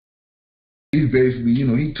He basically,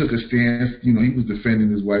 he took a stance. He was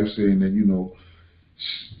defending his wife, saying that,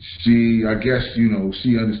 she, I guess,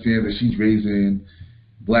 she understands that she's raising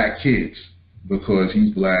black kids because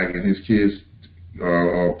he's black and his kids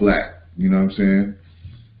are black. You know what I'm saying?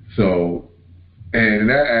 So, and in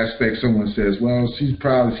that aspect, someone says, well, she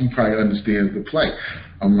probably understands the plight.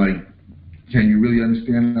 I'm like, can you really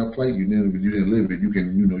understand our plight? You didn't live it. You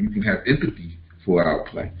can have empathy for our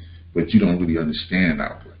plight, but you don't really understand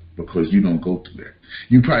our plight because you don't go through that.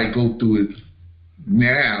 You probably go through it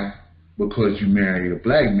now because you married a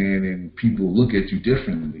black man and people look at you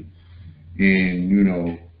differently.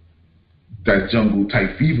 And, that jungle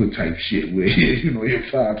type fever type shit where, hip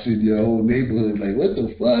hop's in your whole neighborhood, like, what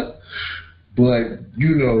the fuck? But,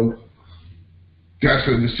 that's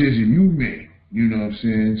a decision you made, you know what I'm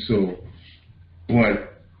saying? So,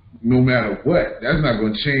 but no matter what, that's not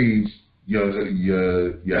going to change your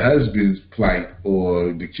husband's plight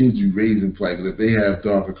or the kids you raise in plight. Because if they have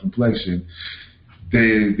darker complexion,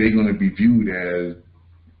 they're going to be viewed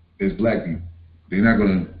as black people. They're not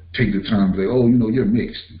going to take the time to say, oh, you're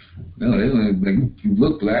mixed. No, they're going to be like, you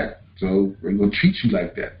look black, so we're going to treat you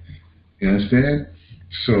like that. You understand?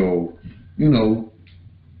 So,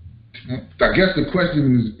 I guess the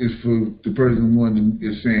question is for the person one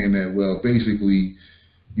is saying that, well, basically,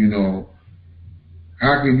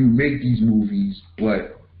 how can you make these movies,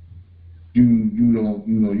 but you don't,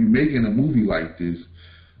 you're making a movie like this,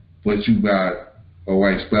 but you got a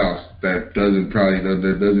white spouse that doesn't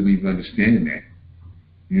even understand that.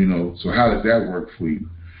 So how does that work for you?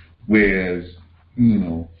 Whereas,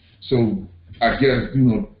 so I guess,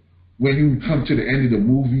 when you come to the end of the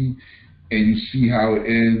movie and you see how it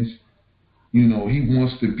ends, he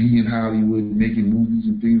wants to be in Hollywood making movies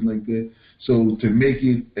and things like that. So to make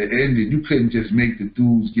it an ending, you couldn't just make the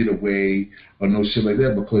dudes get away or no shit like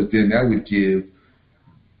that, because then that would give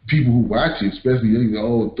people who watch it, especially the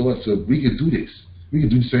old thoughts of, we could do this. We could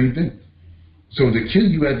do the same thing. So to kill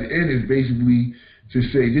you at the end is basically to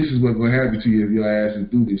say, this is what's going to happen to you if your asses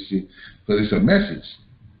do this shit. Because it's a message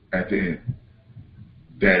at the end.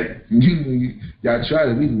 That, y'all try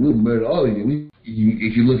to, we'll murder all of you.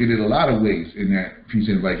 If you look at it a lot of ways in that piece,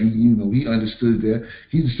 and like, he understood that.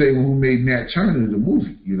 He's the same one who made Nat Turner the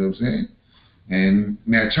movie, you know what I'm saying? And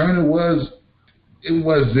Nat Turner wasn't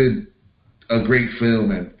a great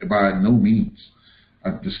film by no means.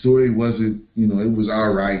 The story wasn't, it was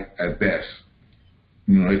all right at best.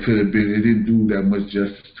 It could have been, it didn't do that much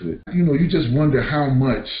justice to it. You just wonder how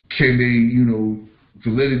much can they,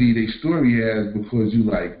 validity their story has, because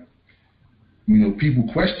people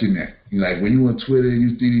question that. Like when you on Twitter and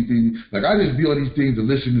you see things, like I just be on these things to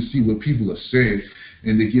listen to see what people are saying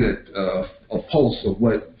and to get a pulse of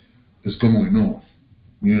what is going on,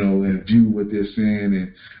 and view what they're saying.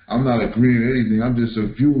 And I'm not agreeing with anything. I'm just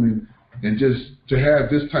viewing, and just to have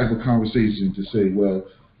this type of conversation to say, well,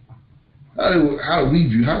 how do we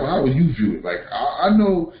view? How would you view it? Like I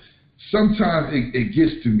know sometimes it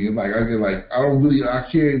gets to me. Like I get like I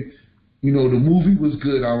can't. The movie was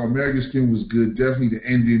good. Our American Skin was good. Definitely the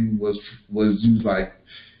ending was you like,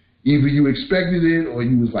 either you expected it or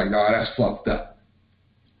you was like, oh, that's fucked up.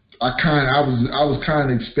 I was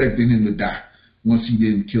kind of expecting him to die once he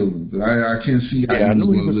didn't kill him, but I can't see how I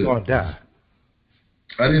knew he was going to die.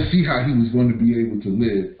 I didn't see how he was going to be able to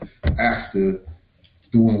live after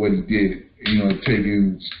doing what he did.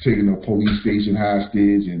 Taking a police station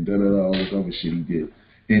hostage and all this other shit he did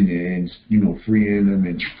in there, and freeing them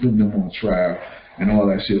and putting them on trial and all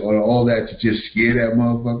that shit. All that to just scare that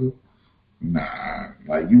motherfucker. Nah,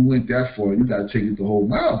 like you went that far, you gotta take it the whole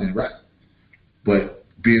mile then, right? But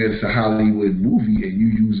being that it's a Hollywood movie and you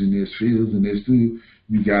using their fields and their studio,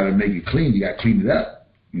 you gotta make it clean. You gotta clean it up.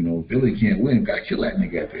 Billy can't win. Gotta kill that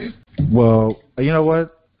nigga at the end. Well, you know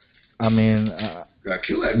what? I mean, gotta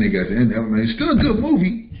kill that nigga at the end. I mean, it's still a good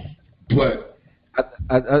movie, but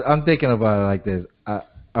I'm thinking about it like this.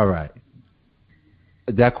 All right,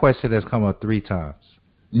 that question has come up 3 times.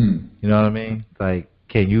 You know what I mean? Like,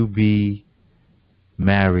 can you be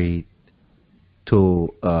married to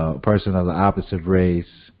a person of the opposite race,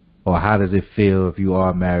 or how does it feel if you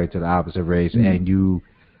are married to the opposite race and you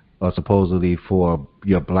are supposedly for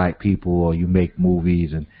your black people, or you make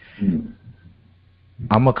movies? And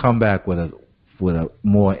I'm gonna come back with a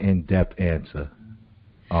more in-depth answer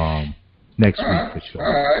next week for sure.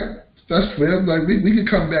 All right, that's fair. Like we can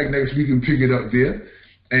come back next week and pick it up there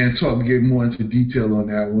and talk and get more into detail on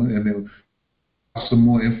that one, and then some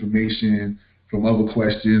more information from other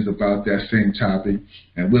questions about that same topic,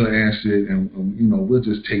 and we'll answer it, and we'll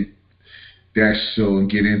just take that show and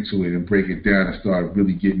get into it and break it down and start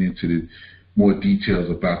really getting into more details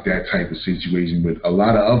about that type of situation with a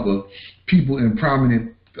lot of other people in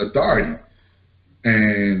prominent authority.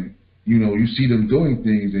 And, you know, you see them doing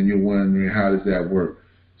things and you're wondering, how does that work?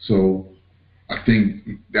 So I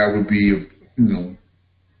think that would be, you know,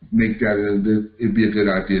 make that, it'd be a good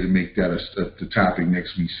idea to make that the topic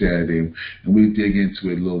next week, Saturday. And we'll dig into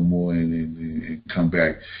it a little more and come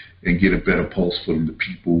back and get a better pulse from the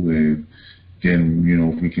people. And then, you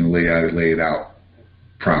know, if we can lay it out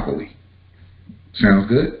properly. Sounds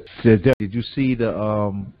good? Did you see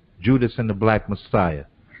the Judas and the Black Messiah?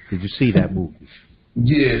 Did you see that movie?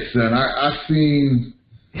 Yes, son. I seen.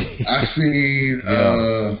 Yeah.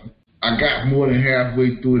 I got more than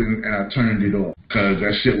halfway through it and I turned it off because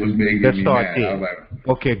that shit was making me mad. I was like,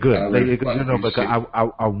 okay, good. Because I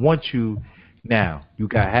I want you now. You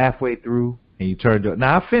got halfway through and you turned it.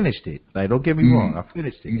 Now I finished it. Like, don't get me wrong, I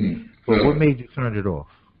finished it. But what made you turn it off?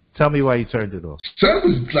 Tell me why you turned it off. Son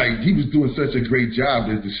was like, he was doing such a great job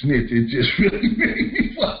as the snitch. It just really made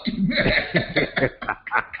me fucking mad.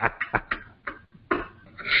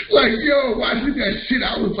 Like, yo, watching that shit,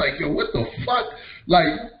 I was like, yo, what the fuck?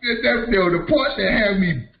 Like, the part that had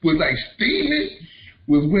me was like steaming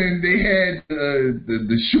was when they had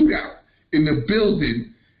the shootout in the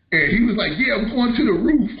building, and he was like, yeah, I'm going to the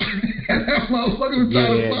roof. And that motherfucker was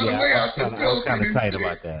trying to find a way out the building. I was kind of tight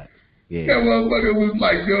about that. Yeah. That motherfucker was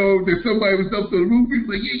like, yo, that somebody was up to the roof. He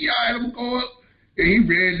was like, yeah, I'm going. And he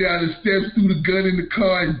ran down the steps, threw the gun in the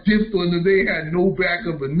car, and dipped on them. They had no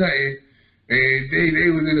backup or nothing. And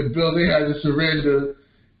they was in the building. They had to surrender,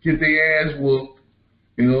 get their ass whooped,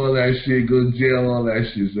 and all that shit, go to jail, all that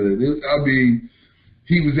shit. So, I mean,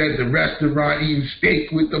 he was at the restaurant eating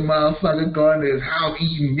steak with the motherfucker, going to his house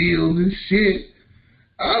eating meals and shit.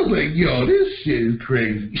 I was like, yo, this shit is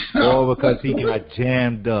crazy. All because he got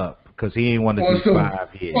jammed up. Because he ain't want to do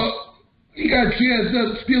 5 years. He got jammed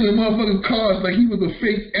up stealing motherfucking cars like he was a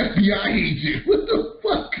fake FBI agent. What the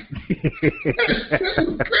fuck? That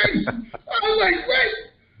was crazy. I was like, what?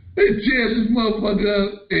 They jammed this motherfucker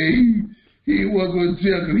up and he wasn't going to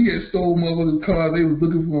jail because he had stole motherfucking cars. They was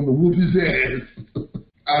looking for him to whoop his ass.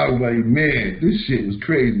 I was like, man, this shit was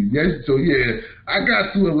crazy. Yes, so yeah, I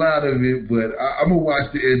got through a lot of it, but I'm going to watch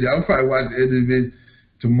the end. I'll probably watch the end of it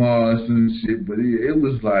tomorrow or some shit, but it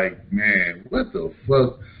was like, man, what the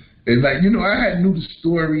fuck? And like, you know, I knew the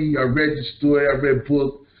story, I read the story, I read the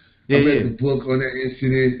book on that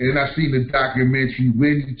incident, and I seen the documentary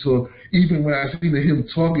when he talked. Even when I seen him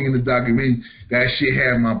talking in the documentary, that shit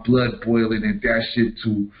had my blood boiling and that shit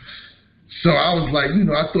too. So I was like, you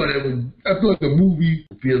know, I thought the movie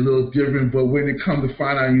would be a little different, but when it comes to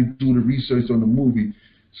find out, you do the research on the movie.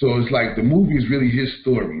 So it's like the movie is really his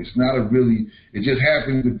story. It's not it just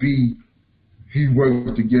happens to be he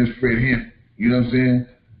worked against Fred Hampton. You know what I'm saying?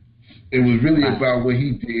 It was really about what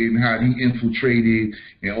he did and how he infiltrated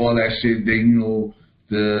and all that shit. They, you know,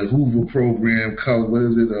 the Hoover program, what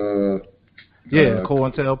is it?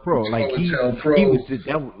 COINTELPRO. Like he was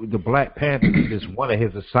the Black Panther was just one of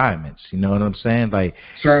his assignments. You know what I'm saying? Like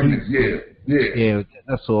yeah,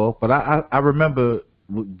 that's all. But I remember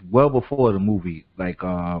well before the movie, like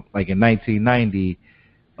in 1990,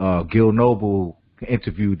 Gil Noble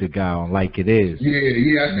interviewed the guy on Like It Is.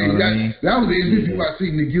 Yeah, I think that was the interview I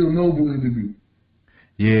seen, the Gil Noble interview.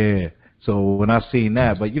 Yeah. So when I seen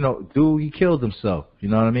that, but you know, dude, he killed himself. You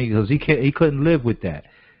know what I mean? Because he couldn't live with that.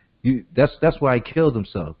 That's why he killed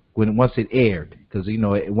himself once it aired. Because you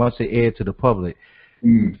know, once it aired to the public.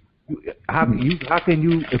 How can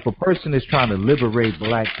you, if a person is trying to liberate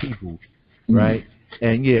black people, right?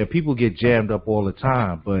 And yeah, people get jammed up all the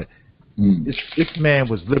time, but this man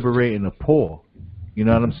was liberating the poor. You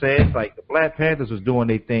know what I'm saying? It's like the Black Panthers was doing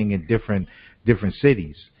their thing in different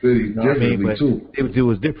cities. You know what I mean? But it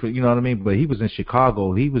was different. You know what I mean? But he was in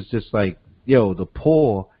Chicago. He was just like, yo, the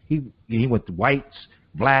poor. He went to whites,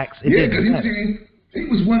 blacks. Yeah, because he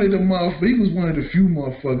was one of the he was one of the few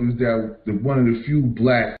motherfuckers one of the few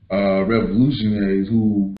black revolutionaries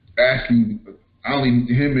who actually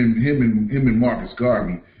him and Marcus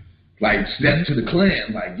Garvey like stepped to the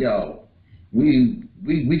Klan like, yo, we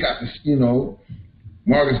got this, you know.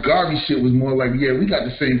 Marcus Garvey shit was more like, yeah, we got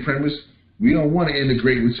the same premise. We don't want to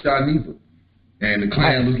integrate with y'all neither. And the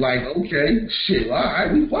Klan was like, okay, shit, all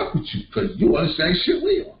right, we fuck with you because you understand shit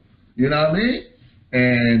we are. You know what I mean?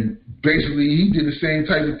 And basically, he did the same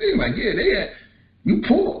type of thing. Like, yeah, you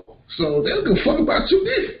poor, so they don't give a fuck about you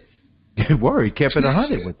neither. Word, he kept it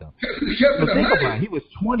 100 with them. He kept it 100. Think about it, he was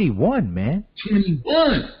 21, man.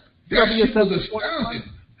 21. That shit was astounding.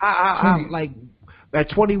 I like, at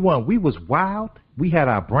 21, we was wild. We had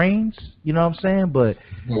our brains, you know what I'm saying? But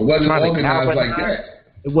wasn't organized like that.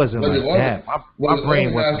 It wasn't like that. My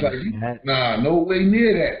brain wasn't like that. Nah, no way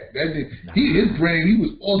near that. His brain, he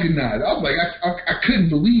was organized. I was like, I couldn't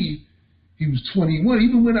believe he was 21.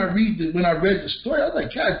 Even when I read the story, I was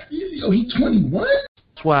like, God, yo, he 21.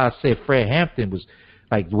 That's why I said Fred Hampton was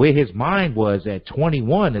like, the way his mind was at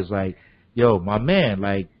 21 is like, yo, my man,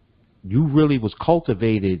 like, you really was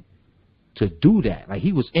cultivated to do that. Like,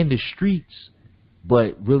 he was in the streets,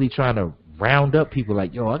 but really trying to round up people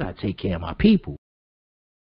like, yo, I gotta take care of my people.